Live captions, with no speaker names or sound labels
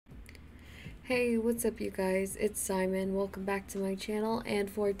Hey, what's up you guys? It's Simon. Welcome back to my channel, and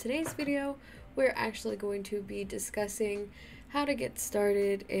for today's video, we're actually going to be discussing how to get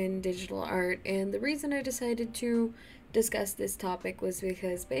started in digital art. And the reason I decided to discuss this topic was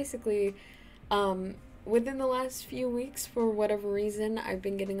because basically, within the last few weeks, for whatever reason, I've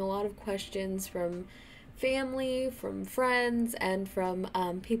been getting a lot of questions from family, from friends, and from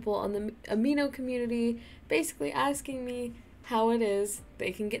people on the Amino community, basically asking me how it is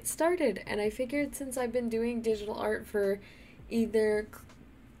they can get started. And I figured since I've been doing digital art for either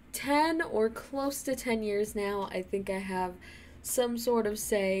 10 or close to 10 years now, I think I have some sort of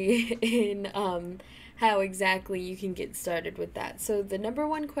say in how exactly you can get started with that. So the number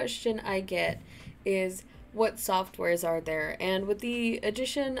one question I get is, what softwares are there? And with the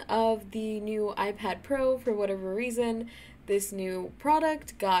addition of the new iPad Pro, for whatever reason, this new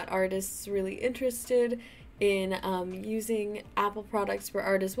product got artists really interested in using Apple products for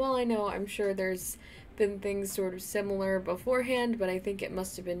art as well. I know, I'm sure there's been things sort of similar beforehand, but I think it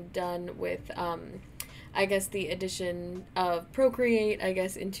must have been done with, I guess, the addition of Procreate, I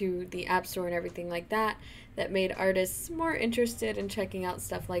guess, into the App Store and everything like that, that made artists more interested in checking out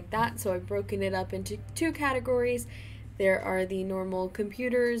stuff like that. So I've broken it up into two categories. There are the normal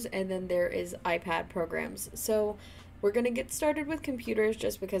computers, and then there is iPad programs. So we're going to get started with computers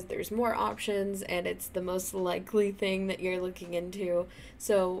just because there's more options and it's the most likely thing that you're looking into.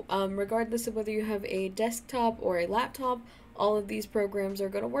 So regardless of whether you have a desktop or a laptop, all of these programs are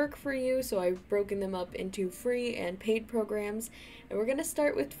going to work for you. So I've broken them up into free and paid programs. And we're going to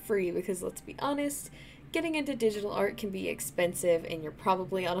start with free because, let's be honest, getting into digital art can be expensive and you're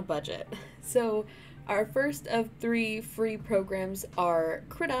probably on a budget. So our first of three free programs are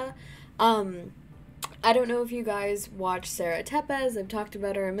Krita. I don't know if you guys watch Sarah Tepes. I've talked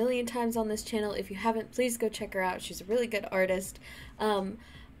about her a million times on this channel. If you haven't, please go check her out. She's a really good artist.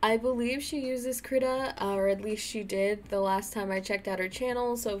 I believe she uses Krita, or at least she did the last time I checked out her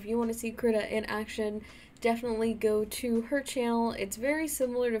channel. So if you want to see Krita in action, definitely go to her channel. It's very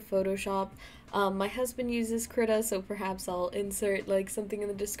similar to Photoshop. My husband uses Krita, so perhaps I'll insert like something in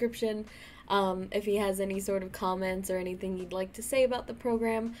the description if he has any sort of comments or anything he'd like to say about the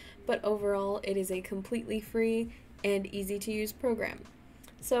program. But overall, it is a completely free and easy to use program.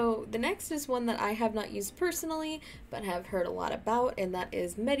 So the next is one that I have not used personally, but have heard a lot about, and that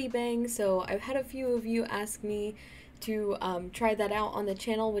is Medibang. So I've had a few of you ask me to try that out on the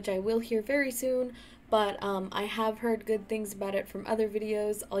channel, which I will hear very soon. But I have heard good things about it from other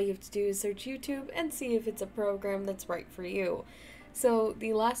videos. All you have to do is search YouTube and see if it's a program that's right for you. So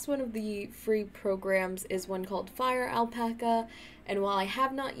the last one of the free programs is one called Fire Alpaca, and while I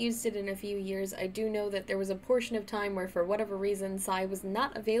have not used it in a few years, I do know that there was a portion of time where, for whatever reason, Sai was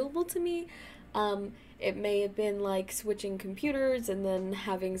not available to me. It may have been like switching computers and then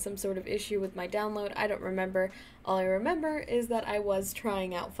having some sort of issue with my download. I don't remember. All I remember is that I was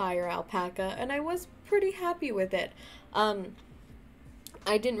trying out Fire Alpaca and I was pretty happy with it. I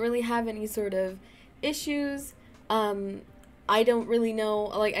didn't really have any sort of issues. I don't really know,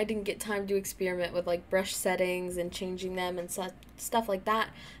 like, I didn't get time to experiment with like brush settings and changing them and stuff like that,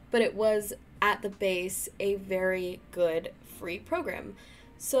 but it was at the base a very good free program.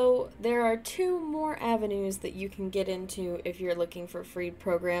 So there are two more avenues that you can get into if you're looking for free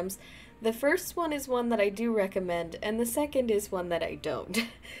programs. The first one is one that I do recommend, and the second is one that I don't.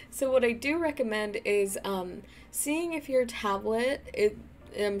 So what I do recommend is seeing if your tablet,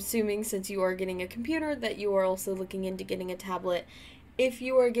 I'm assuming since you are getting a computer that you are also looking into getting a tablet. If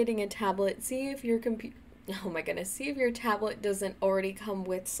you are getting a tablet, see if your see if your tablet doesn't already come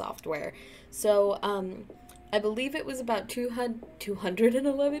with software. So I believe it was about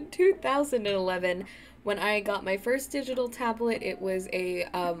 2011 when I got my first digital tablet. It was a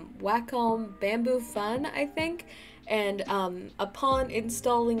Wacom Bamboo Fun, I think. And upon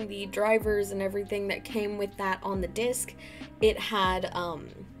installing the drivers and everything that came with that on the disc, it had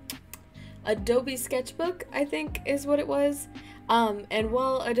Adobe Sketchbook, I think is what it was. And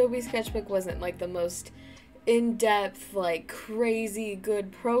while Adobe Sketchbook wasn't like the most in-depth, like crazy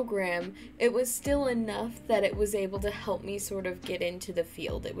good program, it was still enough that it was able to help me sort of get into the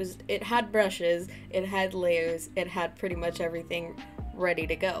field. It had brushes, it had layers, it had pretty much everything ready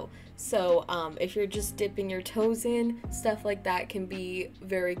to go. So if you're just dipping your toes in, stuff like that can be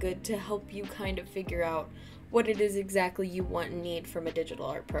very good to help you kind of figure out what it is exactly you want and need from a digital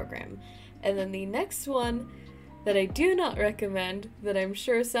art program. And then the next one that I do not recommend, that I'm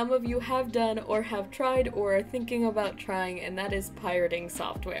sure some of you have done or have tried or are thinking about trying, and that is pirating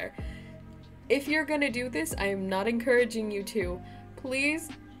software. If you're gonna do this, I am not encouraging you to. Please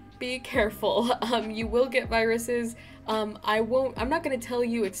be careful. You will get viruses. I'm not gonna tell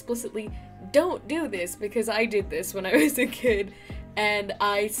you explicitly, don't do this, because I did this when I was a kid, and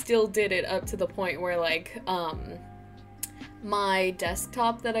I still did it up to the point where, like, my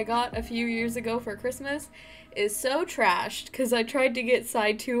desktop that I got a few years ago for Christmas is so trashed, because I tried to get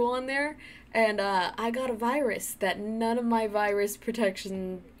Side 2 on there, and I got a virus that none of my virus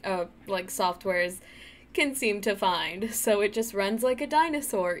protection, like, softwares can seem to find, so it just runs like a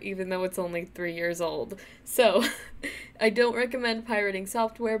dinosaur, even though it's only 3 years old. So, I don't recommend pirating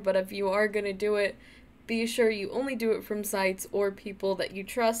software, but if you are gonna do it, be sure you only do it from sites or people that you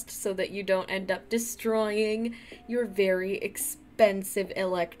trust, so that you don't end up destroying your very expensive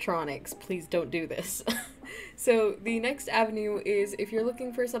electronics. Please don't do this. So the next avenue is, if you're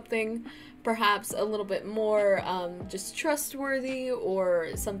looking for something perhaps a little bit more just trustworthy, or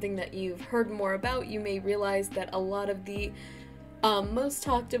something that you've heard more about, you may realize that a lot of the most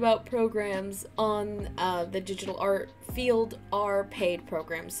talked about programs on the digital art field are paid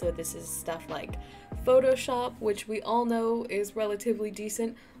programs. So this is stuff like Photoshop, which we all know is relatively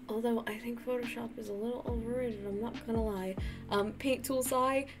decent, although I think Photoshop is a little overrated, I'm not gonna lie. Paint Tool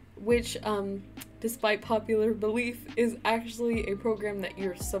SI, which, despite popular belief, is actually a program that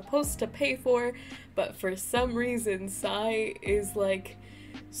you're supposed to pay for, but for some reason SI is, like,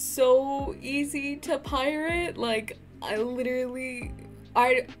 so easy to pirate. Like, you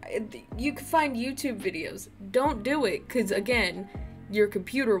can find YouTube videos. Don't do it, because again, your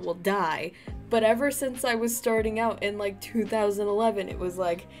computer will die. But ever since I was starting out in, like, 2011, it was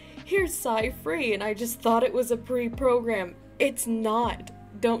like, here's Sci free, and I just thought it was a pre-program. It's not.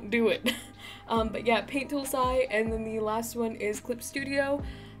 Don't do it. But yeah, Paint Tool Sci, and then the last one is Clip Studio.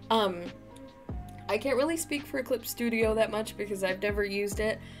 I can't really speak for Clip Studio that much because I've never used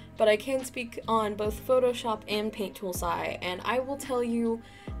it, but I can speak on both Photoshop and Paint Tool Sci, and I will tell you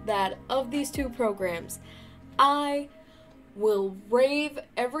that of these two programs, I will rave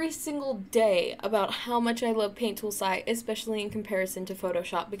every single day about how much I love Paint Tool Sci, especially in comparison to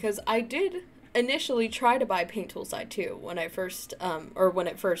Photoshop, because I did initially try to buy Paint Tool Sci too when I first, when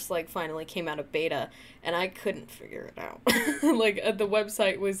it first, like, finally came out of beta, and I couldn't figure it out. Like, the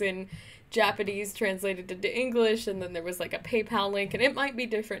website was in Japanese translated into English, and then there was, like, a PayPal link, and it might be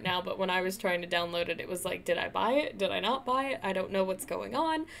different now, but when I was trying to download it, it was like, did I buy it? Did I not buy it? I don't know what's going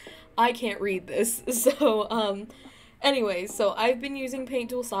on. I can't read this. So, anyway, so I've been using Paint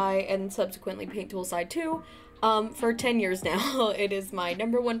Tool Sci and subsequently Paint Tool Sci 2 for 10 years now. It is my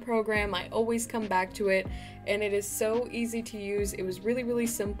 #1 program. I always come back to it, and it is so easy to use. It was really, really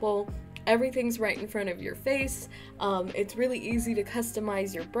simple. Everything's right in front of your face. It's really easy to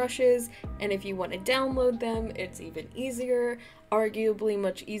customize your brushes, and if you want to download them, it's even easier. Arguably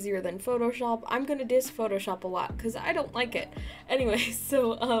much easier than Photoshop. I'm gonna diss Photoshop a lot because I don't like it. Anyway,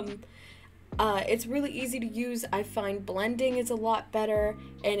 so it's really easy to use. I find blending is a lot better,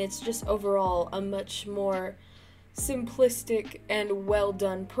 and it's just overall a much more simplistic and well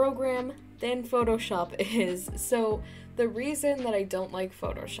done program than Photoshop is. So the reason that I don't like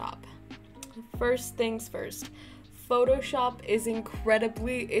Photoshop, first things first, Photoshop is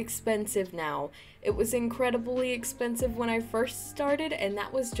incredibly expensive now. It was incredibly expensive when I first started, and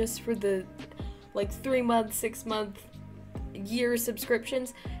that was just for the, like, 3-month, 6-month, year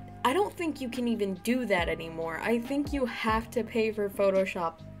subscriptions. I don't think you can even do that anymore. I think you have to pay for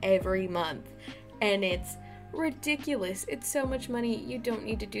Photoshop every month, and it's ridiculous. It's so much money. You don't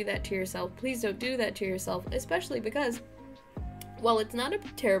need to do that to yourself. Please don't do that to yourself, especially because, while it's not a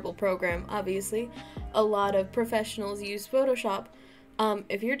terrible program, obviously, a lot of professionals use Photoshop.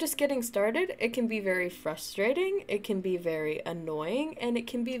 If you're just getting started, it can be very frustrating, it can be very annoying, and it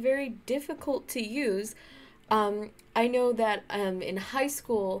can be very difficult to use. I know that in high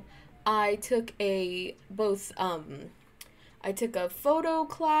school, I took a photo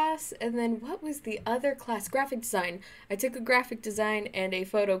class, and then what was the other class? Graphic design. I took a graphic design and a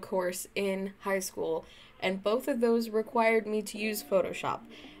photo course in high school, and both of those required me to use Photoshop.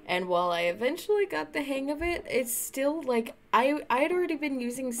 And while I eventually got the hang of it, it's still, like, I had already been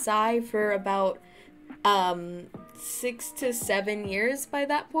using Sci for about 6 to 7 years by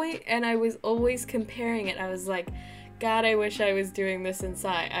that point, and I was always comparing it. I was like, God, I wish I was doing this in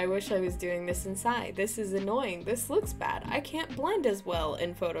Sci. I wish I was doing this in Sci. This is annoying. This looks bad. I can't blend as well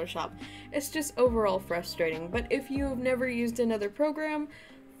in Photoshop. It's just overall frustrating. But if you've never used another program,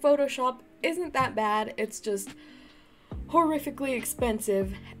 Photoshop isn't that bad. It's just horrifically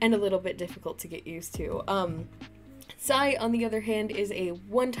expensive and a little bit difficult to get used to. Sci, on the other hand, is a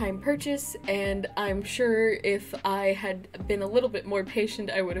one-time purchase, and I'm sure if I had been a little bit more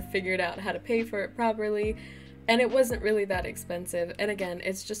patient, I would have figured out how to pay for it properly, and it wasn't really that expensive. And again,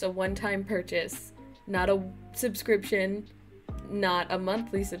 it's just a one-time purchase. not a subscription, not a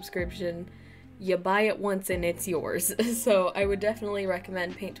monthly subscription. You buy it once and it's yours. So I would definitely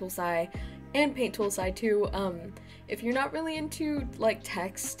recommend Paint Tool Sci and Paint Tool Sci 2. If you're not really into like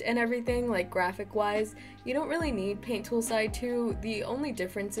text and everything, like graphic wise, you don't really need Paint Tool Sci 2. The only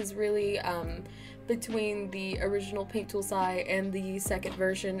difference is really between the original Paint Tool Sci and the second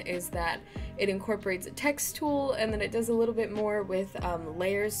version is that it incorporates a text tool, and then it does a little bit more with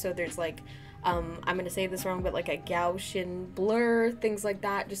layers. So there's like I'm gonna say this wrong, but like a Gaussian blur, things like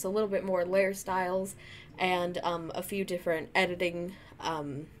that, just a little bit more layer styles, and a few different editing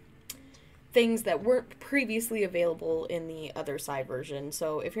things that weren't previously available in the other side version.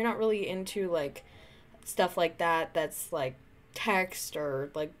 So if you're not really into like stuff like that, that's like text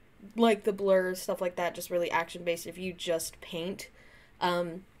or like the blur, stuff like that, just really action based, if you just paint,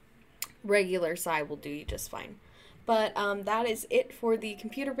 regular sci will do you just fine. But that is it for the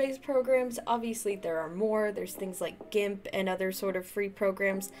computer-based programs. Obviously, there are more. There's things like GIMP and other sort of free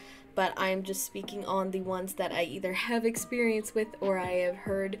programs, but I'm just speaking on the ones that I either have experience with or I have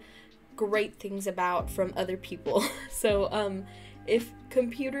heard great things about from other people. So if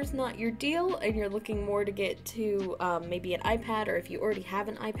computer's not your deal and you're looking more to get to maybe an iPad, or if you already have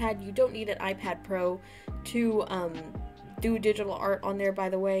an iPad, you don't need an iPad Pro to do digital art on there, by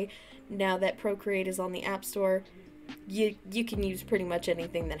the way. Now that Procreate is on the App Store, you can use pretty much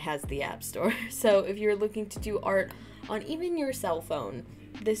anything that has the App Store. So if you're looking to do art on even your cell phone,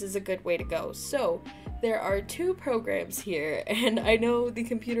 this is a good way to go. So there are 2 programs here, and I know the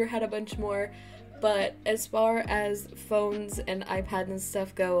computer had a bunch more, but as far as phones and iPads and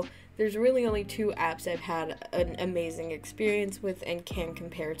stuff go, there's really only 2 apps I've had an amazing experience with and can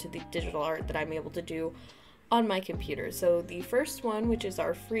compare to the digital art that I'm able to do on my computer. So the first one, which is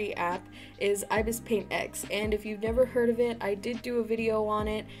our free app, is Ibis Paint X, and if you've never heard of it, I did do a video on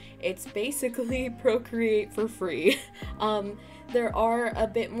it. It's basically Procreate for free. There are a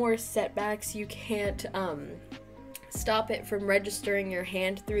bit more setbacks. You can't stop it from registering your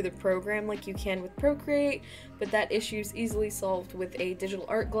hand through the program like you can with Procreate, but that issue is easily solved with a digital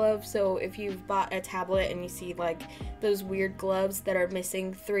art glove. So if you've bought a tablet and you see like those weird gloves that are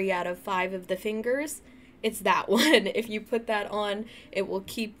missing 3 out of 5 of the fingers, it's that one. If you put that on, it will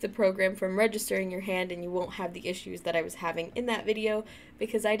keep the program from registering your hand, and you won't have the issues that I was having in that video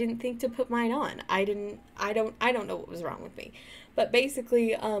because I didn't think to put mine on. I don't know what was wrong with me. But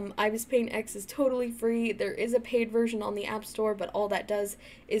basically, Ibis Paint X is totally free. There is a paid version on the App Store, but all that does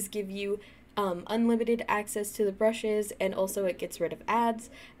is give you unlimited access to the brushes, and also it gets rid of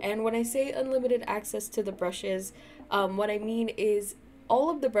ads. And when I say unlimited access to the brushes, what I mean is all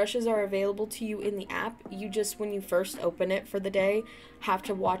of the brushes are available to you in the app. You just, when you first open it for the day, have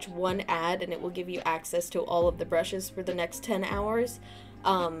to watch one ad and it will give you access to all of the brushes for the next 10 hours.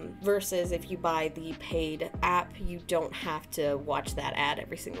 Versus if you buy the paid app, you don't have to watch that ad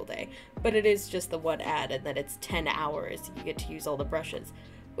every single day. But it is just the one ad, and then it's 10 hours. You get to use all the brushes,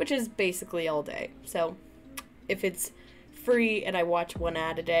 which is basically all day. So if it's free and I watch one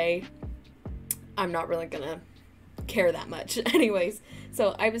ad a day, I'm not really gonna care that much. Anyways,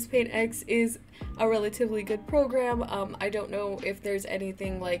 so Ibis Paint X is a relatively good program. I don't know if there's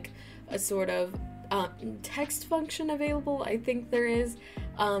anything like a sort of text function available. I think there is.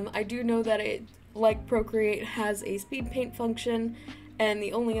 I do know that it, like Procreate, has a speed paint function, and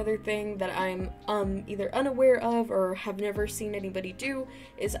the only other thing that I'm either unaware of or have never seen anybody do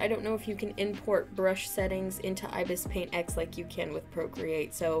is I don't know if you can import brush settings into Ibis Paint X like you can with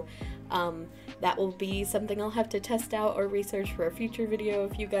Procreate. So that will be something I'll have to test out or research for a future video.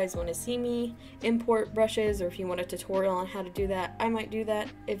 If you guys want to see me import brushes, or if you want a tutorial on how to do that, I might do that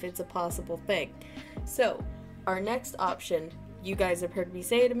if it's a possible thing. So our next option, you guys have heard me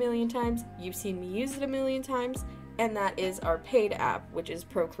say it a million times, you've seen me use it a million times, and that is our paid app, which is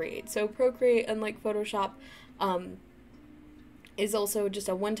Procreate. So Procreate, unlike Photoshop, is also just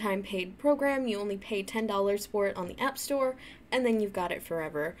a one-time paid program. You only pay $10 for it on the App Store, and then you've got it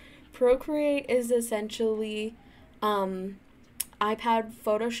forever. Procreate is essentially iPad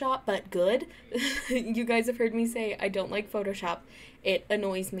Photoshop, but good. You guys have heard me say I don't like Photoshop. It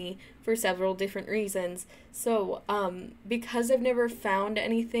annoys me for several different reasons. So, because I've never found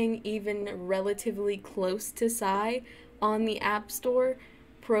anything even relatively close to Sci on the App Store,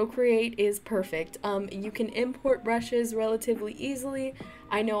 Procreate is perfect. You can import brushes relatively easily.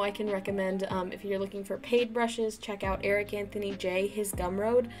 I know I can recommend, if you're looking for paid brushes, check out Eric Anthony J, his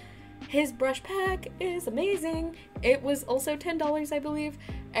Gumroad. His brush pack is amazing. It was also $10, I believe,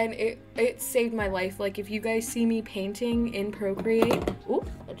 and it saved my life. Like, if you guys see me painting in Procreate, oop,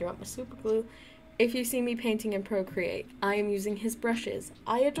 I dropped my super glue. if you see me painting in Procreate, I am using his brushes.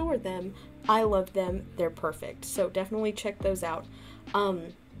 I adore them. I love them. They're perfect. So definitely check those out.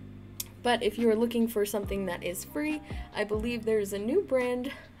 But if you're looking for something that is free, I believe there's a new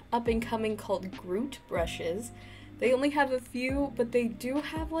brand up and coming called Groot brushes. They only have a few, but they do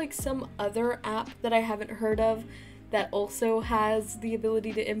have like some other app that I haven't heard of that also has the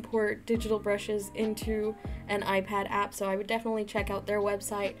ability to import digital brushes into an iPad app, so I would definitely check out their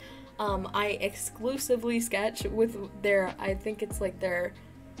website. I exclusively sketch with their, I think it's like their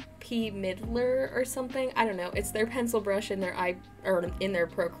P Midler or something. I don't know. It's their pencil brush in their in their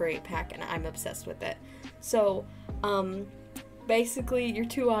Procreate pack, and I'm obsessed with it. So, basically, your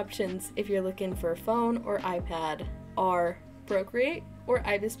two options if you're looking for a phone or iPad are Procreate or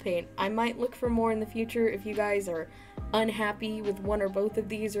Ibis Paint. I might look for more in the future if you guys are unhappy with one or both of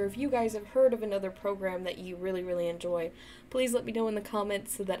these, or if you guys have heard of another program that you really enjoy. Please let me know in the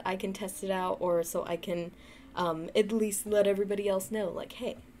comments so that I can test it out, or so I can at least let everybody else know, like,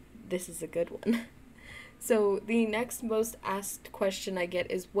 hey, this is a good one. So the next most asked question I get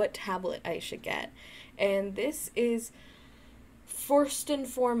is what tablet I should get. And this is first and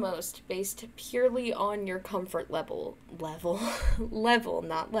foremost based purely on your comfort level. Level,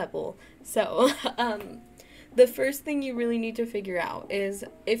 not level. So, the first thing you really need to figure out is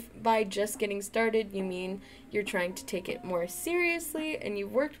if by just getting started you mean you're trying to take it more seriously and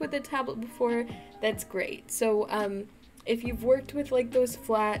you've worked with a tablet before, that's great. So, if you've worked with like those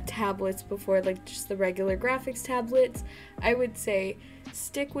flat tablets before, like just the regular graphics tablets, I would say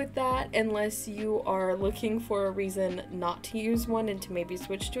stick with that unless you are looking for a reason not to use one and to maybe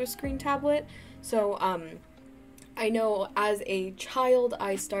switch to a screen tablet. So, I know as a child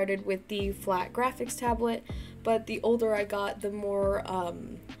I started with the flat graphics tablet, but the older I got, the more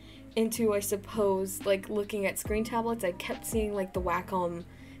into, I suppose, like looking at screen tablets, I kept seeing like the Wacom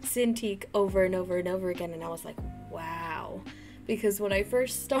Cintiq over and over and over again, and I was like, wow. Because when I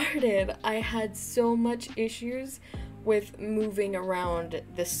first started, I had so much issues with moving around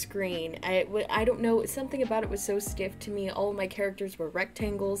the screen. I don't know, something about it was so stiff to me. All of my characters were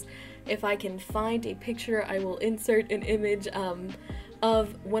rectangles. If I can find a picture, I will insert an image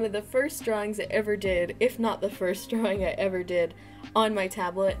of one of the first drawings I ever did, if not the first drawing I ever did on my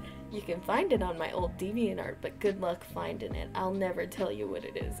tablet. You can find it on my old DeviantArt, but good luck finding it. I'll never tell you what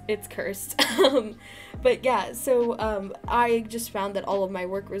it is. It's cursed. But yeah, so I just found that all of my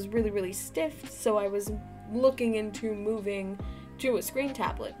work was really stiff, so I was looking into moving to a screen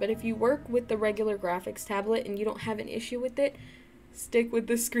tablet. But if you work with the regular graphics tablet and you don't have an issue with it, stick with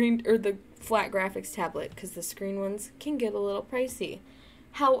the screen or the flat graphics tablet, because the screen ones can get a little pricey.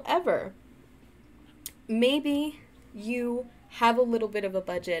 However, maybe you have a little bit of a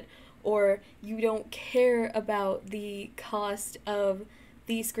budget, or you don't care about the cost of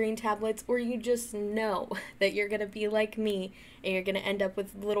the screen tablets, or you just know that you're gonna be like me and you're gonna end up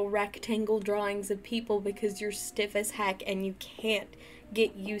with little rectangle drawings of people because you're stiff as heck and you can't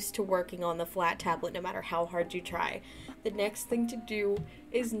get used to working on the flat tablet no matter how hard you try. The next thing to do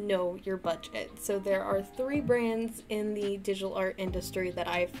is know your budget. So there are 3 brands in the digital art industry that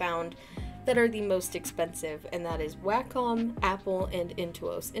I've found that are the most expensive, and that is Wacom, Apple, and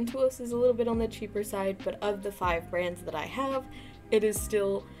Intuos. Intuos is a little bit on the cheaper side, but of the 5 brands that I have, it is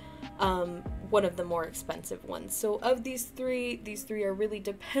still one of the more expensive ones. So of these three are really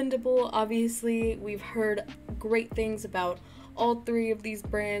dependable. Obviously, we've heard great things about all 3 of these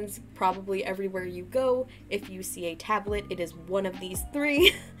brands probably everywhere you go. If you see a tablet, it is one of these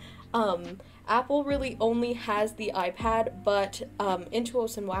 3. Apple really only has the iPad, but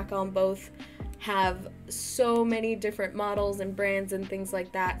Intuos and Wacom both have so many different models and brands and things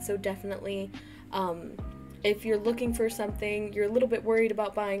like that, so definitely if you're looking for something, you're a little bit worried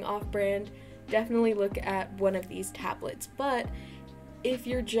about buying off-brand, definitely look at one of these tablets. But if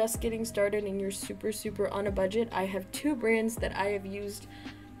you're just getting started and you're super on a budget, I have 2 brands that I have used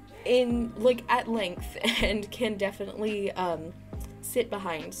in at length and can definitely sit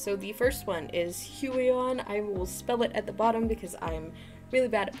behind. So the first one is Huion. I will spell it at the bottom because I'm really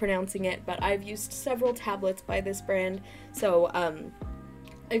bad at pronouncing it, but I've used several tablets by this brand. So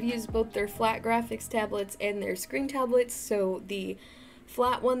I've used both their flat graphics tablets and their screen tablets. So the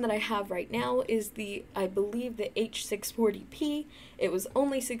flat one that I have right now is I believe the H640p. It was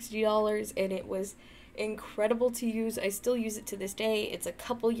only $60 and it was incredible to use. I still use it to this day. It's a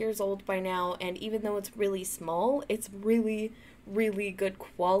couple years old by now, and even though it's really small, it's really good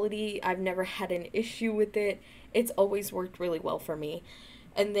quality. I've never had an issue with it. It's always worked really well for me.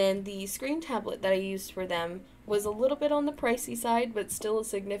 And then the screen tablet that I used for them was a little bit on the pricey side, but still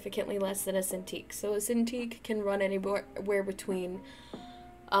significantly less than a Cintiq. So a Cintiq can run anywhere between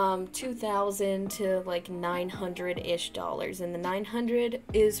 $2,000 to like $900-ish, and the 900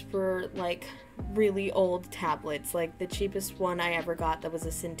 is for like really old tablets. Like the cheapest one I ever got that was a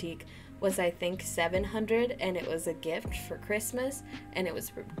Cintiq was I think 700, and it was a gift for Christmas, and it was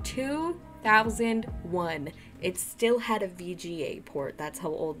from 2001. It still had a VGA port. That's how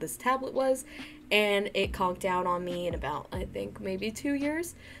old this tablet was, and it conked out on me in about, I think, maybe 2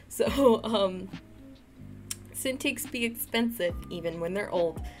 years. So Cintiqs be expensive even when they're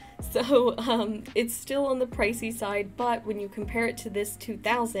old. So it's still on the pricey side, but when you compare it to this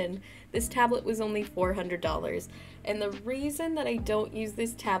 2000, this tablet was only $400. And the reason that I don't use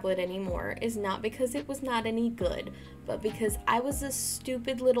this tablet anymore is not because it was not any good, but because I was a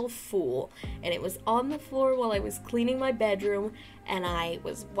stupid little fool, and it was on the floor while I was cleaning my bedroom, and I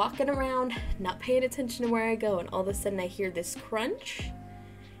was walking around, not paying attention to where I go, and all of a sudden I hear this crunch,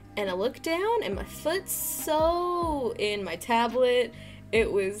 and I look down, and my foot's so in my tablet. It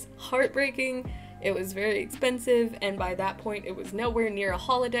was heartbreaking. It was very expensive, and by that point it was nowhere near a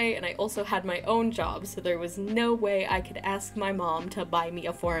holiday, and I also had my own job, so there was no way I could ask my mom to buy me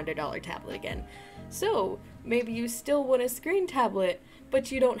a $400 tablet again. So maybe you still want a screen tablet,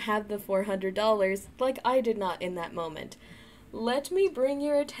 but you don't have the $400 like I did not in that moment. Let me bring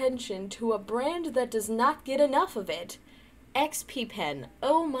your attention to a brand that does not get enough of it. XP Pen.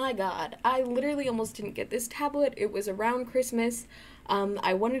 Oh my god, I literally almost didn't get this tablet. It was around Christmas.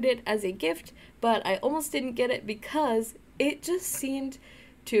 I wanted it as a gift, but I almost didn't get it because it just seemed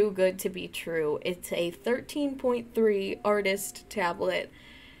too good to be true. It's a 13.3 artist tablet,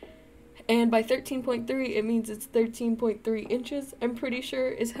 and by 13.3 it means it's 13.3 inches, I'm pretty sure,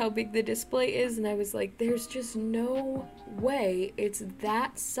 is how big the display is, and I was like, there's just no way it's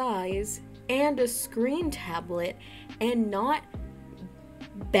that size and a screen tablet and not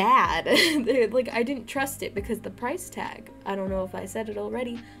bad. Like, I didn't trust it because the price tag, I don't know if I said it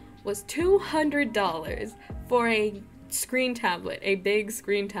already, was $200 for a screen tablet, a big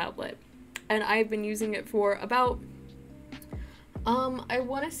screen tablet. And I've been using it for about, I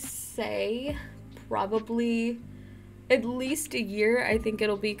want to say probably at least a year. I think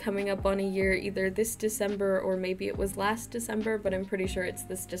it'll be coming up on a year either this December or maybe it was last December, but I'm pretty sure it's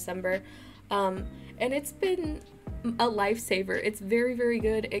this December. And it's been a lifesaver. It's very, very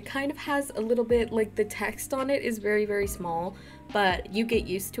good. It kind of has a little bit, like, the text on it is very, very small, but you get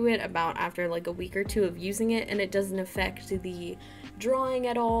used to it about after like a week or two of using it, and it doesn't affect the drawing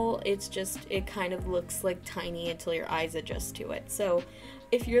at all. It's just, it kind of looks like tiny until your eyes adjust to it. So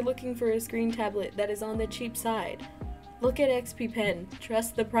if you're looking for a screen tablet that is on the cheap side, look at XP Pen.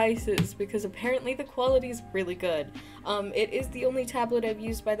 Trust the prices, because apparently the quality is really good. It is the only tablet I've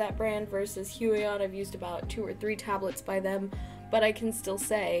used by that brand versus Huion. I've used about 2 or 3 tablets by them, but I can still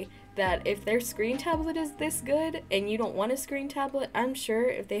say that if their screen tablet is this good and you don't want a screen tablet, I'm sure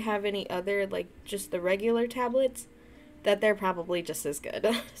if they have any other, like just the regular tablets, that they're probably just as good.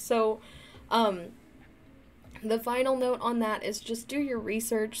 So, the final note on that is just do your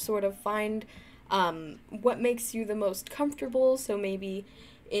research, sort of find what makes you the most comfortable. So maybe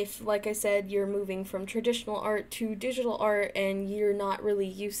if, like I said, you're moving from traditional art to digital art and you're not really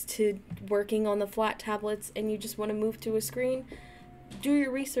used to working on the flat tablets and you just want to move to a screen, do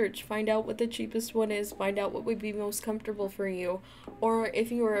your research, find out what the cheapest one is, find out what would be most comfortable for you. Or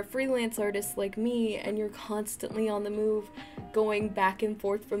if you are a freelance artist like me and you're constantly on the move, going back and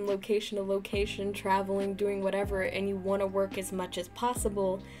forth from location to location, traveling, doing whatever, and you want to work as much as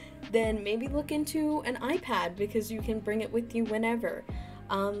possible, then maybe look into an iPad because you can bring it with you whenever.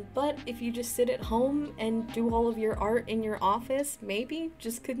 But if you just sit at home and do all of your art in your office, maybe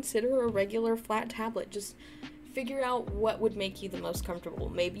just consider a regular flat tablet. Just figure out what would make you the most comfortable.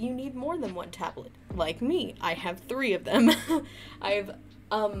 Maybe you need more than one tablet. Like me, I have 3 of them. I've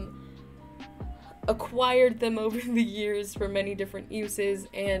acquired them over the years for many different uses,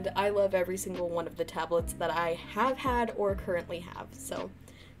 and I love every single one of the tablets that I have had or currently have. So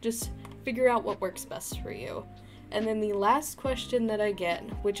just figure out what works best for you. And then the last question that I get,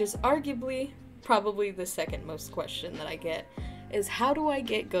 which is arguably probably the second most question that I get, is how do I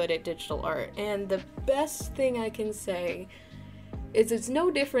get good at digital art? And the best thing I can say is it's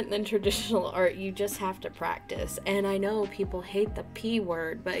no different than traditional art. You just have to practice. And I know people hate the P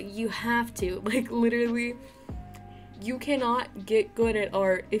word, but you have to. Like, literally, you cannot get good at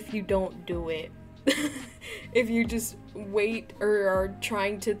art if you don't do it. If you just wait or are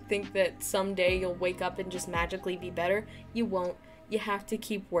trying to think that someday you'll wake up and just magically be better, you won't. You have to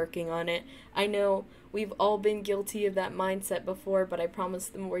keep working on it. I know we've all been guilty of that mindset before, but I promise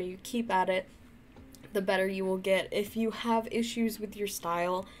the more you keep at it, the better you will get. If you have issues with your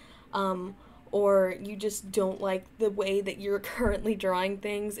style, or you just don't like the way that you're currently drawing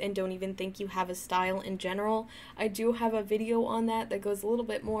things and don't even think you have a style in general, I do have a video on that goes a little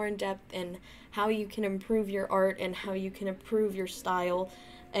bit more in depth in how you can improve your art and how you can improve your style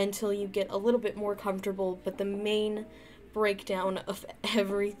until you get a little bit more comfortable. But the main breakdown of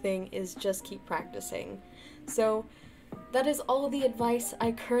everything is just keep practicing. So that is all the advice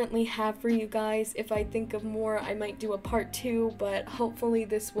I currently have for you guys. If I think of more, I might do a part 2, but hopefully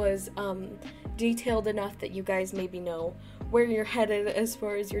this was detailed enough that you guys maybe know where you're headed as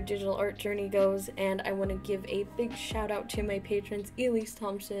far as your digital art journey goes. And I want to give a big shout out to my patrons, Elise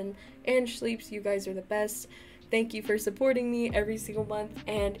Thompson and Schleeps. You guys are the best. Thank you for supporting me every single month,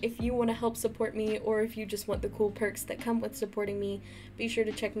 and if you want to help support me, or if you just want the cool perks that come with supporting me, be sure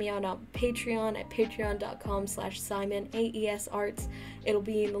to check me out on Patreon at patreon.com/Simon AES Arts. It'll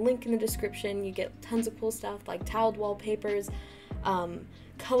be in the link in the description. You get tons of cool stuff like tiled wallpapers,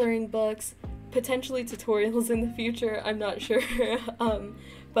 coloring books, potentially tutorials in the future, I'm not sure,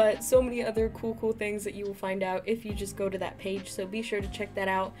 but so many other cool things that you will find out if you just go to that page, so be sure to check that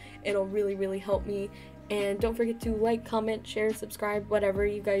out. It'll really help me. And don't forget to like, comment, share, subscribe, whatever.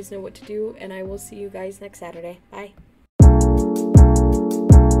 You guys know what to do, and I will see you guys next Saturday. Bye.